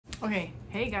Okay,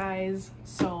 hey guys,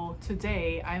 so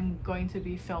today I'm going to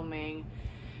be filming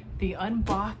the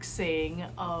unboxing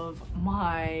of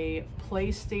my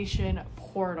PlayStation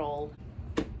Portal.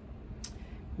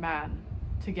 Man,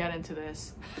 to get into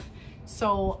this.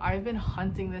 So I've been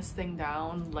hunting this thing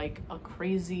down like a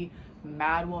crazy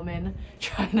mad woman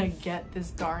trying to get this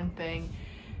darn thing,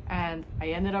 and I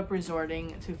ended up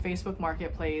resorting to Facebook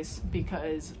Marketplace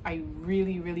because I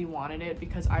really wanted it,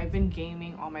 because I've been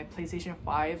gaming on my PlayStation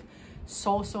 5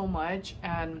 so much,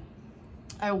 and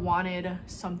I wanted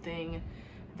something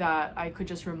that I could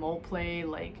just remote play,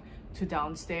 like to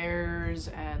downstairs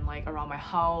and like around my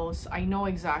house. I know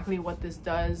exactly what this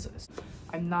does.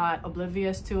 I'm not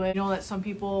oblivious to it. I know that some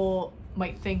people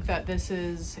might think that this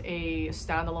is a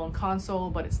standalone console,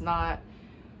 but it's not.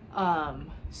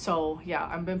 So yeah,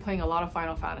 I've been playing a lot of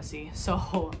Final Fantasy,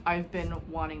 so I've been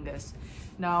wanting this.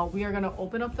 Now we are gonna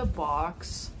open up the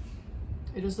box.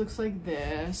 It just looks like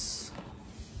this.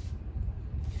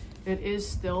 It is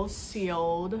still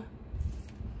sealed,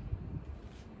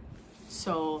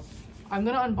 so I'm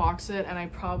gonna unbox it, and I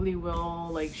probably will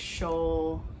like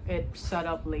show it set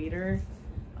up later.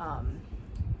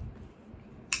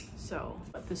 So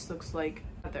what this looks like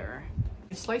there.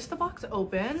 Slice the box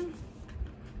open.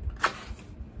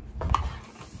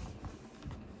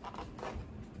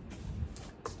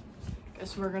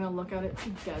 Guess we're gonna look at it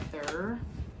together.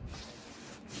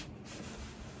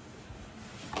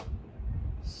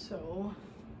 So,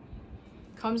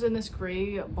 comes in this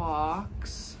gray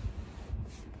box.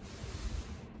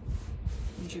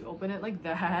 And you open it like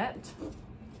that.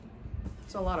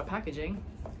 It's a lot of packaging.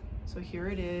 So here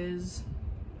it is.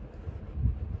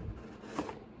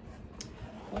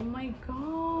 Oh my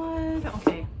god.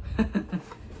 Okay.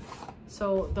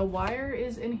 So the wire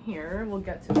is in here. We'll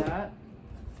get to that.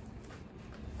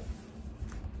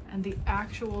 And the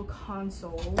actual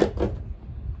console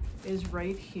is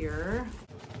right here.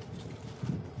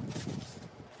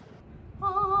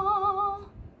 Oh.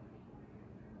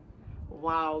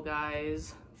 Wow,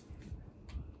 guys.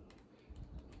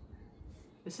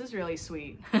 This is really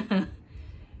sweet.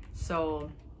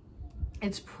 So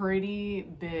it's pretty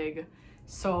big.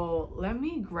 So let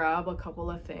me grab a couple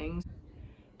of things.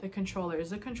 The controller,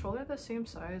 is the controller the same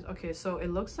size? Okay, so it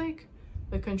looks like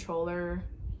the controller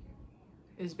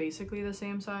is basically the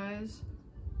same size,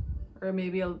 or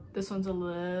maybe this one's a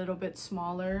little bit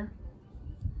smaller.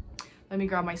 Let me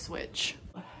grab my Switch.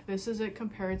 This is it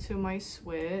compared to my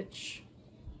Switch.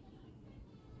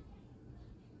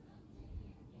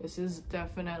 This is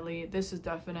definitely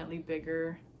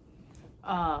bigger.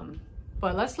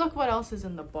 But let's look what else is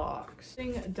in the box.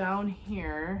 Down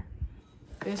here,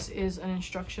 this is an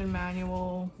instruction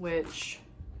manual, which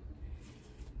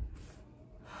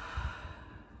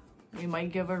we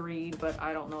might give a read, but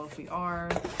I don't know if we are.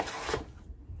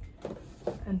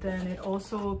 And then it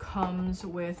also comes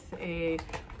with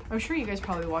I'm sure you guys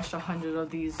probably watched 100 of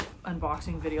these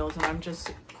unboxing videos, and I'm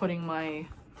just putting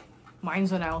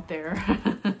mine's one out there.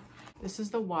 This is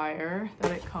the wire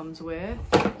that it comes with.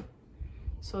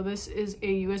 So this is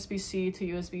a USB-C to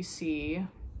USB-C.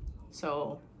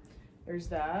 So there's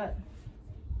that.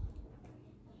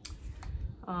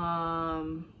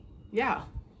 Yeah.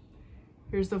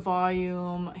 Here's the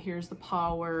volume, here's the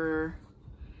power.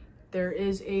 There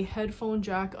is a headphone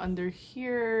jack under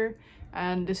here,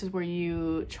 and this is where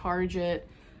you charge it.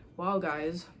 Wow,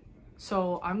 guys.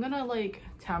 So I'm gonna like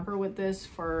tamper with this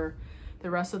for the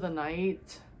rest of the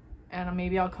night, and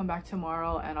maybe I'll come back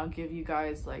tomorrow and I'll give you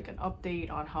guys like an update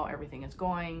on how everything is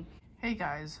going. Hey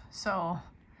guys, so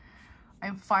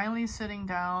I'm finally sitting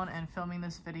down and filming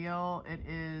this video. It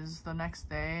is the next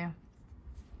day,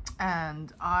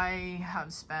 and I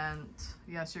have spent,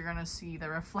 yes, you're gonna see the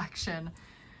reflection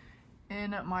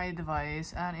in my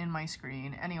device and in my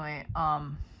screen. Anyway,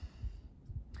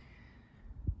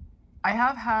 I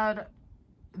have had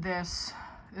this,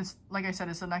 it's like I said,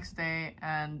 it's the next day,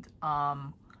 and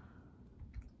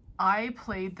I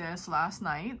played this last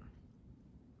night,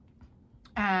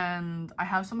 and I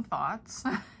have some thoughts.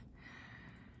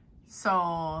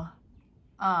 So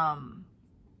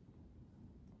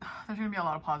there's gonna be a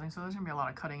lot of pausing, so there's gonna be a lot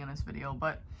of cutting in this video,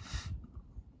 but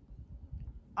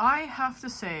I have to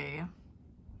say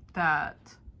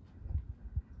that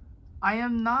I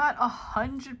am not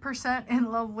 100%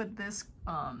 in love with this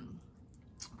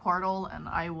Portal, and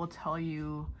I will tell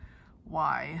you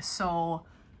why. So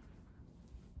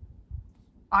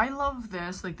I love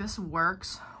this, like this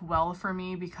works well for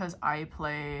me because I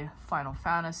play Final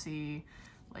Fantasy.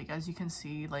 Like, as you can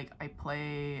see, like I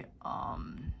play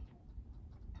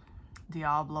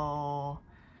Diablo,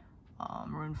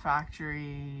 Rune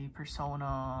Factory,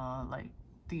 Persona, like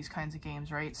these kinds of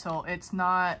games, right? So it's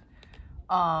not,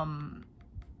 I'm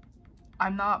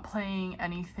not playing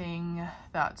anything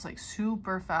that's like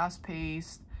super fast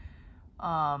paced.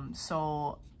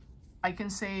 So I can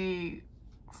say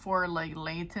for like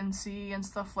latency and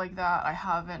stuff like that, I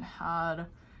haven't had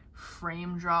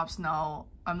frame drops. Now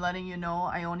I'm letting you know,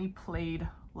 I only played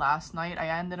last night. I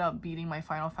ended up beating my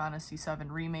Final Fantasy VII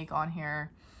Remake on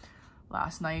here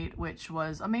last night, which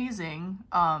was amazing.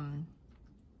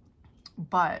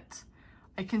 But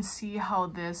I can see how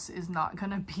this is not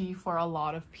gonna be for a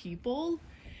lot of people,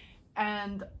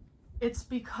 and it's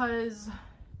because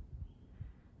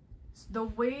the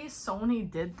way Sony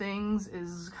did things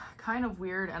is kind of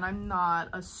weird, and I'm not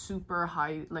a super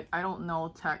high, like, I don't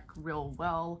know tech real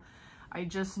well. I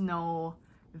just know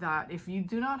that if you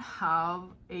do not have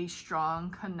a strong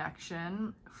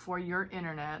connection for your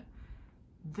internet,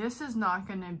 this is not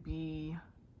going to be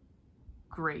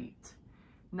great.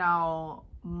 Now,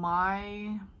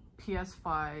 my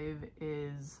PS5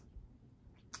 is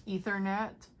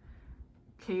Ethernet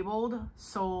cabled,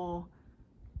 so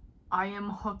I am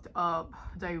hooked up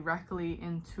directly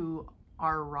into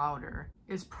our router.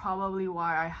 Is probably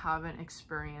why I haven't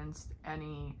experienced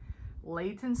any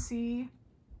latency,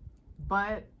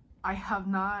 but I have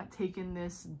not taken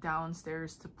this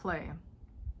downstairs to play.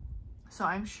 So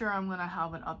I'm sure I'm gonna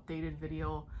have an updated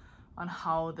video on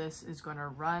how this is gonna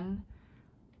run,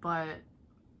 but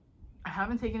I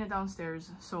haven't taken it downstairs,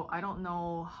 so I don't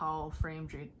know how frame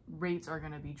rates are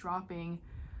gonna be dropping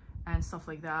and stuff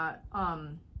like that.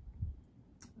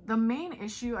 The main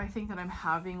issue I think that I'm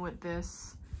having with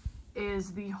this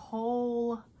is the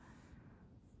whole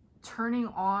turning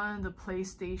on the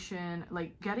PlayStation,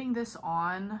 like getting this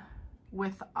on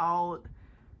without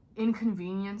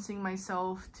inconveniencing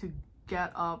myself to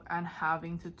get up and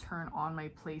having to turn on my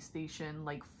PlayStation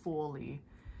like fully.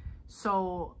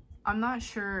 So I'm not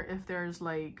sure if there's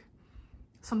like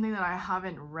something that I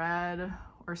haven't read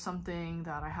or something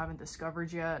that I haven't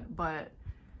discovered yet, but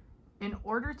in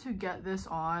order to get this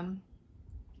on,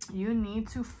 you need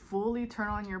to fully turn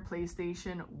on your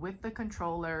PlayStation with the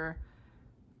controller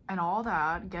and all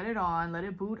that, get it on, let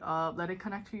it boot up, let it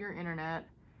connect to your internet,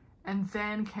 and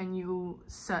then can you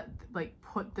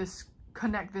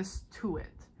connect this to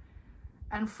it.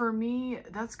 And for me,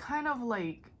 that's kind of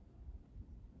like,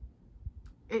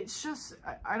 it's just,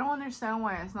 I don't understand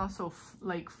why it's not so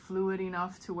fluid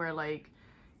enough to where like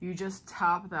you just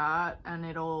tap that and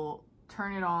it'll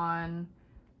turn it on.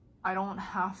 I don't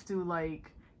have to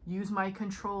like use my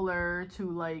controller to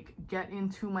like get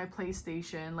into my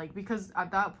PlayStation, like, because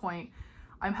at that point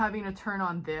I'm having to turn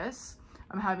on this,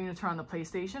 I'm having to turn on the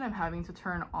PlayStation, I'm having to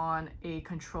turn on a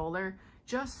controller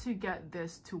just to get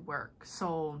this to work.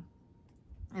 So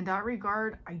in that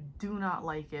regard, I do not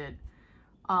like it.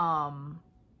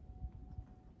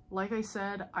 Like I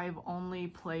said, I've only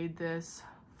played this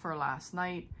for last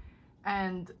night,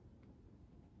 and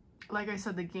like I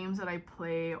said, the games that I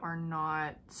play are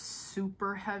not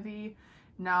super heavy.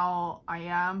 Now, I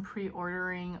am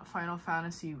pre-ordering Final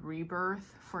Fantasy Rebirth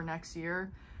for next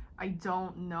year. I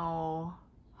don't know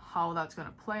how that's going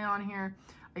to play on here.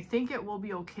 I think it will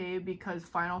be okay because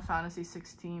Final Fantasy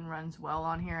 16 runs well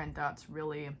on here, and that's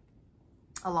really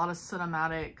a lot of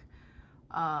cinematic,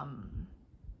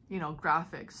 you know,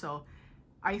 graphics. So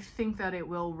I think that it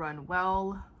will run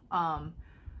well.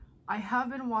 I have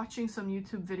been watching some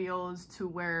YouTube videos to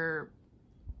where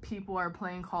people are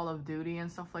playing Call of Duty and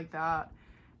stuff like that,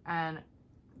 and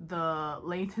the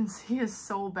latency is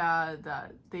so bad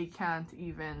that they can't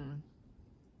even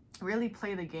really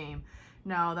play the game.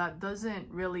 Now, that doesn't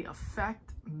really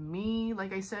affect me,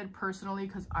 like I said, personally,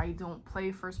 because I don't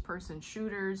play first-person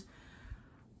shooters.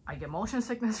 I get motion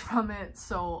sickness from it,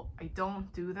 so I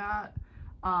don't do that.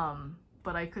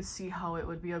 But I could see how it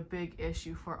would be a big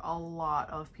issue for a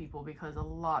lot of people because a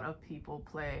lot of people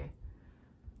play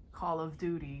Call of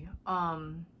Duty.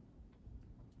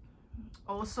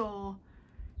 Also,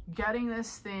 getting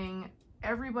this thing,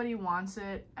 everybody wants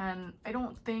it, and I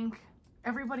don't think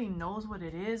everybody knows what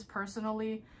it is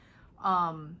personally.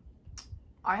 I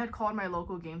had called my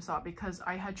local GameStop because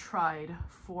I had tried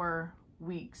for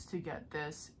weeks to get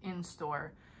this in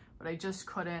store, but I just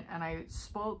couldn't. And I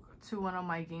spoke to one of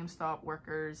my GameStop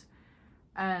workers,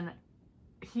 and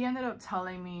he ended up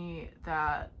telling me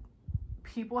that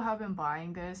people have been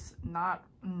buying this not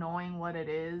knowing what it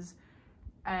is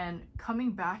and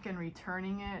coming back and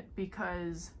returning it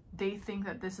because they think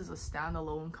that this is a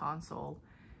standalone console,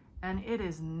 and it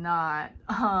is not.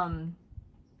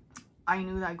 I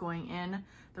knew that going in.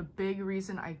 The big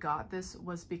reason I got this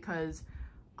was because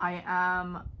I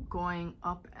am going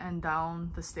up and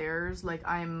down the stairs. Like,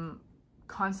 I'm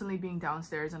constantly being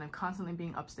downstairs and I'm constantly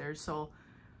being upstairs. So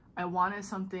I wanted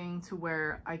something to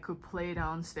where I could play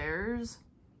downstairs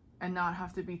and not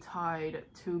have to be tied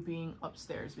to being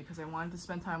upstairs, because I wanted to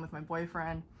spend time with my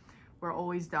boyfriend. We're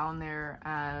always down there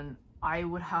and I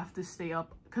would have to stay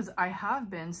up, because I have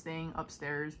been staying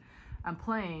upstairs and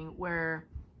playing, where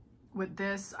with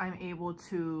this I'm able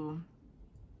to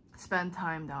spend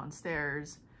time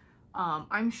downstairs.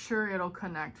 I'm sure it'll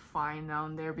connect fine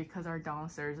down there because our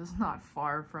downstairs is not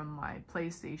far from my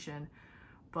PlayStation,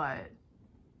 but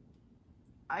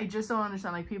I just don't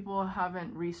understand, like, people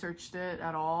haven't researched it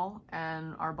at all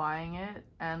and are buying it,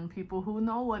 and people who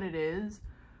know what it is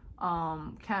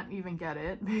can't even get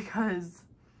it because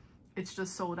it's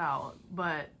just sold out.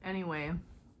 But anyway,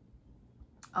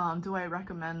 do I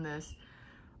recommend this?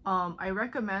 I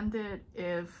recommend it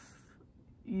if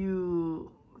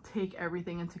you take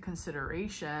everything into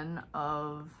consideration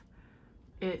of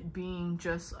it being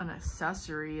just an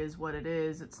accessory is what it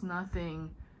is. It's nothing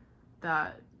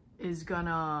that is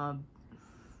gonna,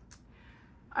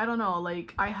 I don't know,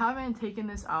 like, I haven't taken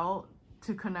this out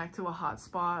to connect to a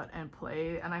hotspot and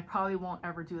play, and I probably won't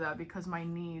ever do that because my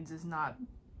needs is not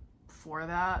for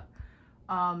that.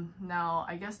 Now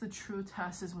I guess the true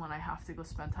test is when I have to go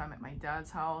spend time at my dad's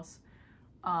house.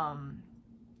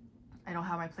 I don't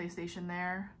have my PlayStation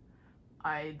there.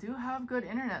 I do have good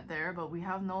internet there, but we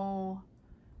have no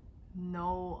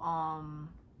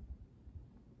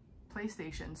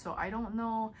PlayStation, so I don't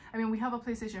know. I mean, we have a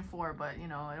PlayStation 4, but you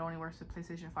know, it only works with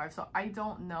PlayStation 5, so I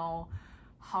don't know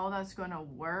how that's gonna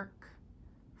work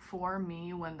for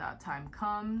me when that time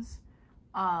comes.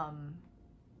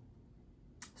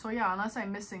 So yeah, unless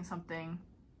I'm missing something,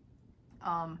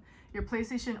 your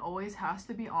PlayStation always has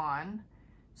to be on.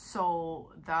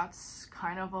 So that's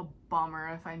kind of a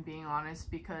bummer, if I'm being honest,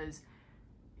 because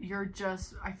you're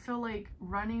just, I feel like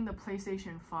running the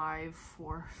PlayStation 5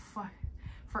 for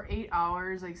 8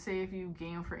 hours, like say if you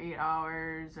game for 8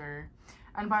 hours, or,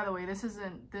 and by the way, this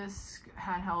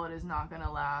handheld is not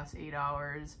gonna last 8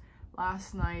 hours.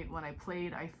 Last night when I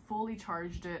played, I fully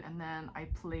charged it and then I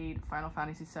played Final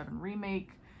Fantasy VII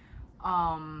Remake.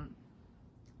 I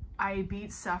beat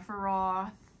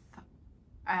Sephiroth,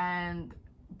 and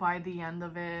by the end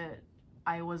of it,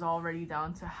 I was already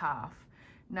down to half.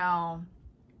 Now,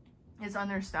 it's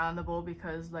understandable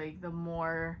because, like, the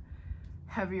more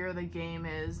heavier the game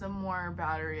is, the more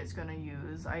battery it's gonna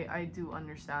use. I do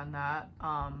understand that.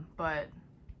 But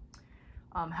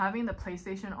having the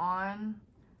PlayStation on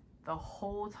the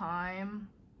whole time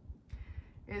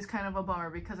is kind of a bummer,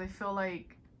 because I feel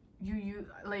like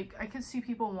like, I could see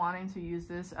people wanting to use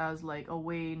this as like a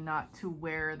way not to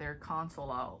wear their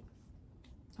console out,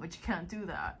 which you can't do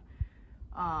that.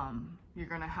 You're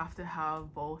gonna have to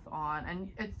have both on,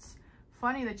 and it's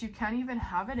funny that you can't even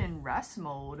have it in rest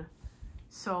mode.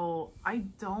 So I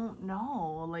don't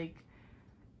know, like,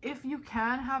 if you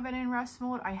can have it in rest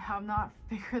mode. I have not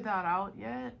figured that out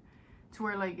yet, to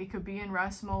where like it could be in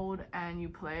rest mode and you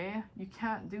play. You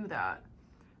can't do that.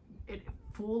 It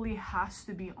fully has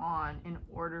to be on in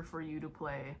order for you to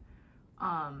play.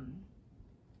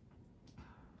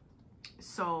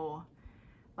 So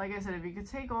like I said, if you could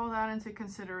take all that into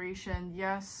consideration,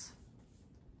 yes,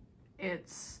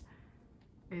 it's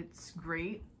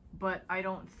great, but I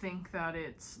don't think that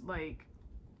it's like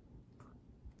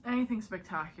anything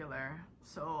spectacular.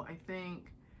 So I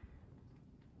think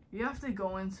you have to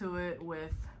go into it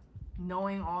with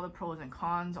knowing all the pros and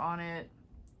cons on it.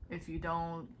 If you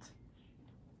don't,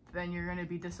 then you're gonna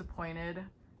be disappointed.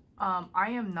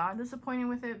 I am not disappointed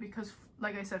with it because,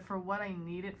 like I said, for what I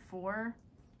need it for,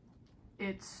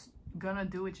 it's gonna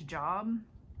do its job.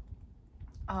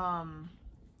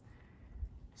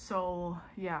 So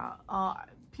yeah,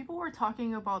 people were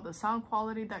talking about the sound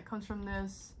quality that comes from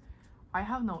this. I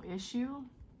have no issue.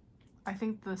 I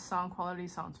think the sound quality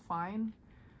sounds fine.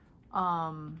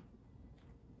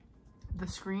 The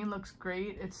screen looks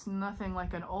great. It's nothing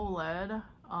like an OLED,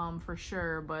 for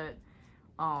sure, but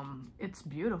it's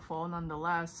beautiful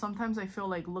nonetheless. Sometimes I feel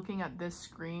like looking at this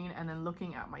screen and then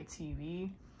looking at my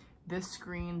TV, this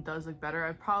screen does look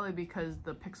better. Probably because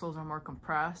the pixels are more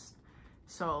compressed,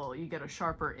 so you get a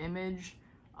sharper image.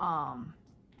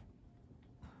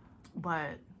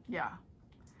 But yeah,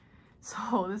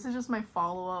 so this is just my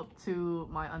follow-up to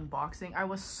my unboxing. I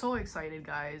was so excited,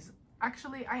 guys.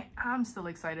 Actually, I am still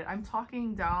excited. I'm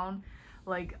talking down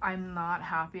like I'm not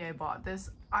happy I bought this.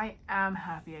 I am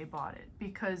happy I bought it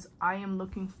because I am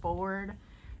looking forward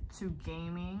to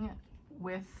gaming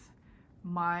with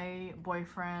my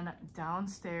boyfriend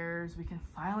downstairs. We can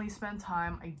finally spend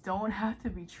time. I don't have to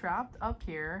be trapped up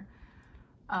here.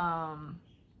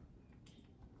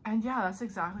 And yeah, that's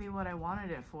exactly what I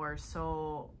wanted it for.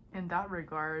 So in that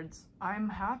regards, I'm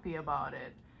happy about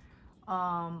it.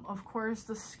 Of course,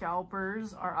 the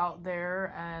scalpers are out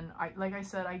there, and like I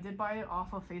said, I did buy it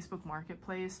off of Facebook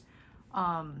Marketplace,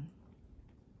 and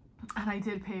I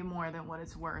did pay more than what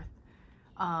it's worth,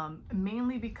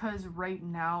 mainly because right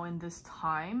now in this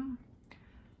time,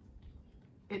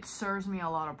 it serves me a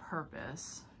lot of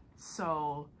purpose.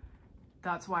 So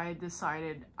that's why I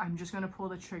decided I'm just gonna pull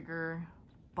the trigger,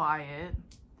 buy it,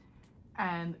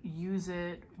 and use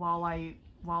it while I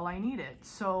need it.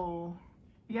 So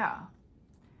yeah,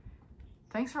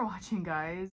 thanks for watching, guys.